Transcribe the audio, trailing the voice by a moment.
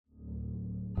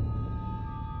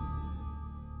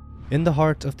In the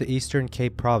heart of the Eastern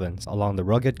Cape Province, along the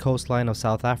rugged coastline of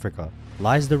South Africa,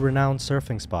 lies the renowned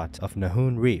surfing spot of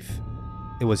Nahoon Reef.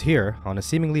 It was here, on a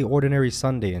seemingly ordinary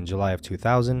Sunday in July of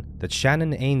 2000, that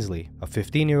Shannon Ainslie, a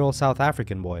 15-year-old South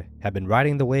African boy, had been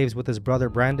riding the waves with his brother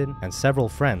Brandon and several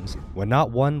friends when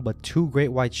not one but two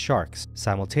great white sharks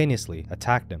simultaneously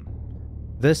attacked him.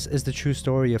 This is the true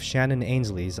story of Shannon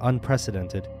Ainslie's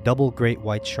unprecedented double great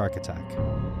white shark attack.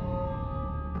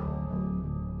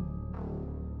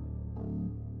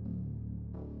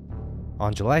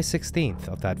 On July 16th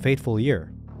of that fateful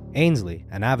year, Ainslie,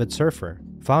 an avid surfer,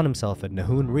 found himself at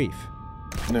Nahoon Reef.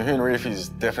 Nahoon Reef is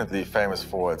definitely famous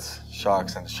for its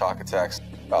sharks and shark attacks.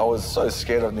 I was so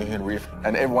scared of Nahoon Reef,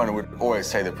 and everyone would always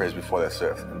say their prayers before they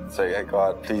surfed and say, "Hey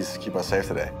God, please keep us safe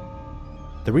today."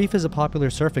 The reef is a popular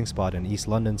surfing spot in East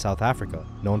London, South Africa,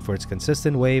 known for its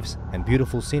consistent waves and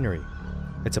beautiful scenery.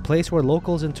 It's a place where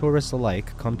locals and tourists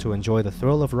alike come to enjoy the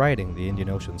thrill of riding the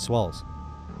Indian Ocean swells.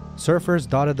 Surfers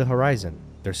dotted the horizon,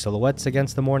 their silhouettes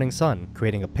against the morning sun,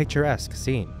 creating a picturesque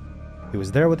scene. He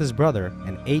was there with his brother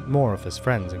and 8 more of his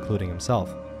friends, including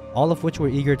himself, all of which were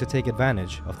eager to take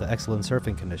advantage of the excellent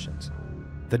surfing conditions.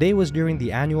 The day was during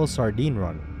the annual sardine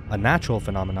run, a natural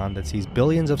phenomenon that sees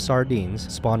billions of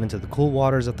sardines spawn into the cool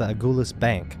waters of the Agulhas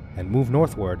Bank and move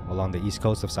northward along the east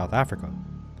coast of South Africa.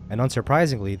 And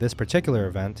unsurprisingly, this particular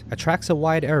event attracts a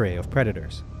wide array of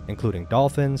predators, including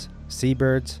dolphins,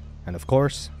 seabirds, and of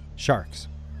course, sharks.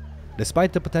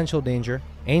 Despite the potential danger,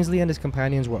 Ainslie and his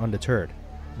companions were undeterred.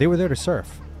 They were there to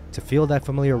surf, to feel that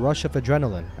familiar rush of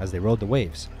adrenaline as they rode the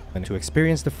waves, and to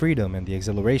experience the freedom and the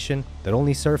exhilaration that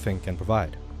only surfing can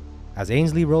provide. As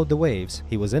Ainslie rode the waves,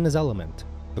 he was in his element,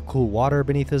 the cool water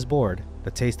beneath his board,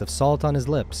 the taste of salt on his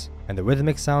lips, and the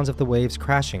rhythmic sounds of the waves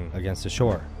crashing against the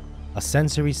shore. A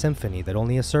sensory symphony that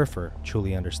only a surfer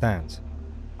truly understands.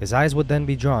 His eyes would then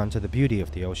be drawn to the beauty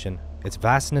of the ocean, its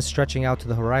vastness stretching out to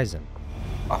the horizon.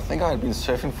 I think I had been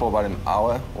surfing for about an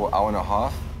hour or hour and a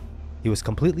half. He was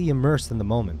completely immersed in the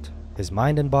moment, his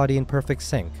mind and body in perfect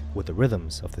sync with the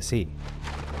rhythms of the sea.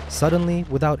 Suddenly,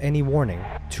 without any warning,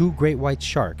 2 great white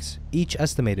sharks, each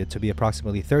estimated to be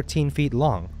approximately 13 feet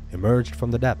long, emerged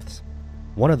from the depths.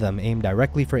 One of them aimed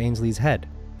directly for Ainslie's head,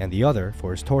 and the other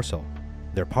for his torso,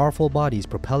 their powerful bodies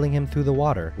propelling him through the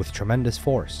water with tremendous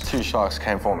force. 2 sharks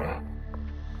came for me,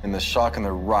 and the shark on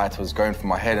the right was going for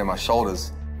my head and my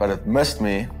shoulders, but it missed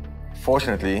me,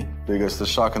 fortunately, because the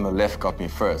shark on the left got me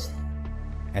first.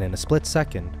 And in a split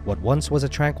second, what once was a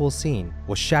tranquil scene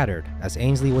was shattered as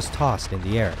Ainslie was tossed in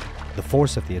the air, the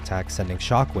force of the attack sending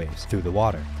shockwaves through the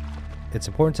water. It's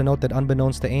important to note that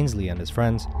unbeknownst to Ainslie and his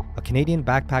friends, a Canadian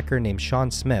backpacker named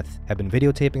Sean Smith had been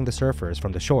videotaping the surfers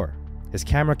from the shore. His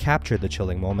camera captured the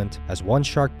chilling moment as one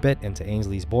shark bit into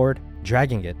Ainslie's board,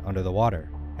 dragging it under the water.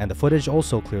 And the footage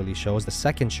also clearly shows the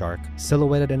second shark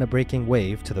silhouetted in a breaking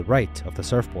wave to the right of the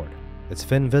surfboard, its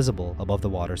fin visible above the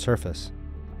water surface.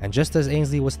 And just as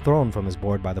Ainslie was thrown from his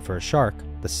board by the first shark,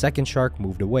 the second shark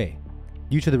moved away.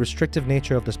 Due to the restrictive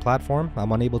nature of this platform,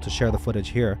 I'm unable to share the footage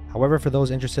here. However, for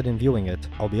those interested in viewing it,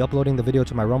 I'll be uploading the video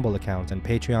to my Rumble account and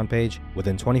Patreon page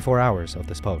within 24 hours of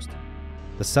this post.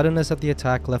 The suddenness of the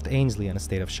attack left Ainslie in a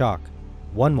state of shock.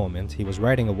 One moment, he was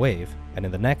riding a wave, and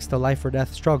in the next, a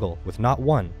life-or-death struggle with not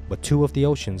one, but 2 of the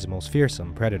ocean's most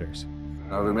fearsome predators.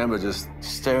 I remember just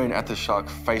staring at the shark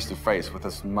face to face with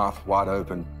his mouth wide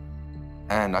open,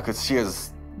 and I could see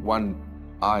his one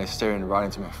eye staring right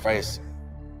into my face,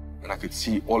 and I could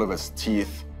see all of its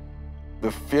teeth.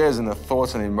 The fears and the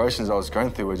thoughts and the emotions I was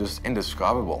going through were just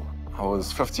indescribable. I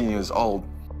was 15 years old.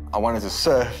 I wanted to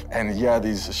surf, and yeah,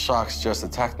 these sharks just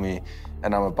attacked me,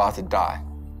 and I'm about to die.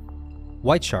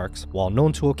 White sharks, while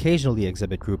known to occasionally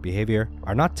exhibit group behavior,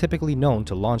 are not typically known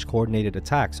to launch coordinated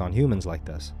attacks on humans like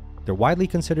this. They're widely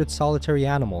considered solitary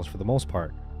animals for the most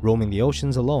part, roaming the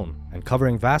oceans alone and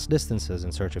covering vast distances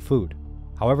in search of food.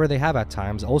 However, they have at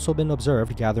times also been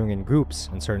observed gathering in groups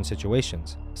in certain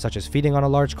situations, such as feeding on a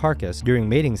large carcass during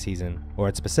mating season or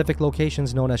at specific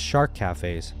locations known as shark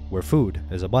cafes, where food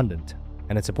is abundant.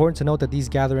 And it's important to note that these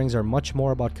gatherings are much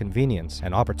more about convenience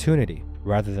and opportunity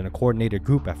rather than a coordinated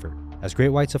group effort, as great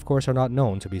whites of course are not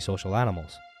known to be social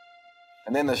animals.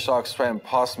 And then the shark swam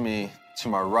past me to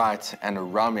my right and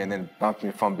around me and then bumped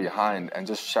me from behind and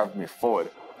just shoved me forward.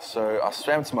 So I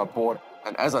swam to my board,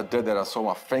 and as I did that, I saw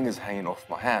my fingers hanging off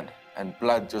my hand and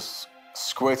blood just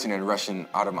squirting and rushing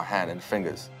out of my hand and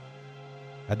fingers.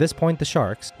 At this point, the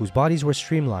sharks, whose bodies were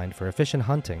streamlined for efficient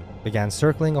hunting, began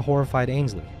circling a horrified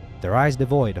Ainslie, their eyes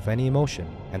devoid of any emotion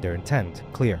and their intent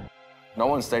clear. No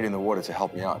one stayed in the water to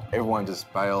help me out. Everyone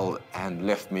just bailed and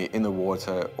left me in the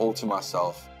water all to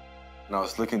myself. And I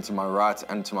was looking to my right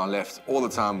and to my left all the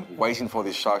time, waiting for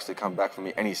these sharks to come back for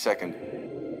me any second.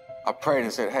 I prayed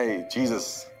and said, hey,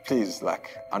 Jesus, please,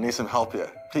 I need some help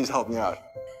here. Please help me out.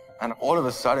 And all of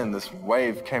a sudden, this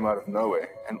wave came out of nowhere,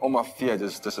 and all my fear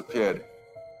just disappeared.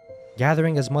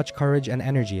 Gathering as much courage and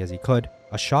energy as he could,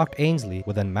 a shocked Ainslie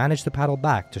would then manage to paddle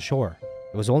back to shore.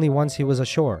 It was only once he was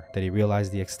ashore that he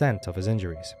realized the extent of his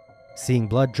injuries. Seeing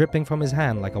blood dripping from his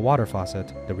hand like a water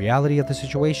faucet, the reality of the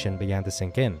situation began to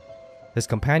sink in. His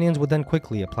companions would then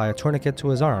quickly apply a tourniquet to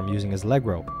his arm using his leg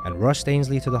rope and rushed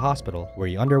Ainslie to the hospital where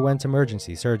he underwent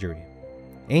emergency surgery.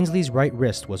 Ainslie's right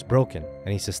wrist was broken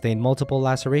and he sustained multiple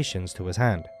lacerations to his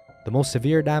hand. The most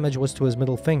severe damage was to his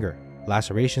middle finger.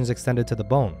 Lacerations extended to the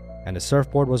bone, and his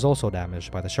surfboard was also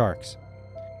damaged by the sharks.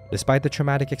 Despite the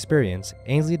traumatic experience,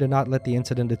 Ainslie did not let the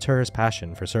incident deter his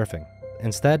passion for surfing.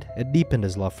 Instead, it deepened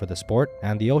his love for the sport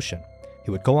and the ocean. He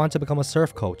would go on to become a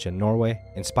surf coach in Norway,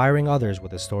 inspiring others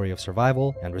with his story of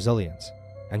survival and resilience.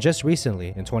 And just recently,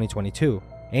 in 2022,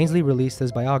 Ainslie released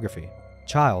his biography,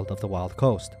 Child of the Wild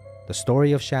Coast, the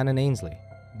story of Shannon Ainslie,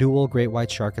 dual great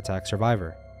white shark attack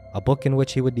survivor, a book in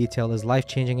which he would detail his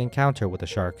life-changing encounter with the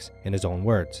sharks in his own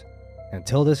words.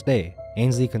 Until this day,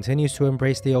 Ainslie continues to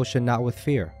embrace the ocean not with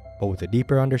fear, but with a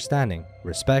deeper understanding,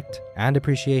 respect, and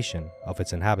appreciation of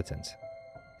its inhabitants.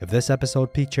 If this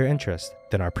episode piqued your interest,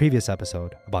 then our previous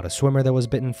episode about a swimmer that was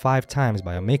bitten 5 times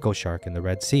by a mako shark in the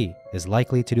Red Sea is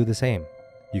likely to do the same.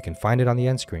 You can find it on the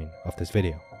end screen of this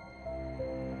video.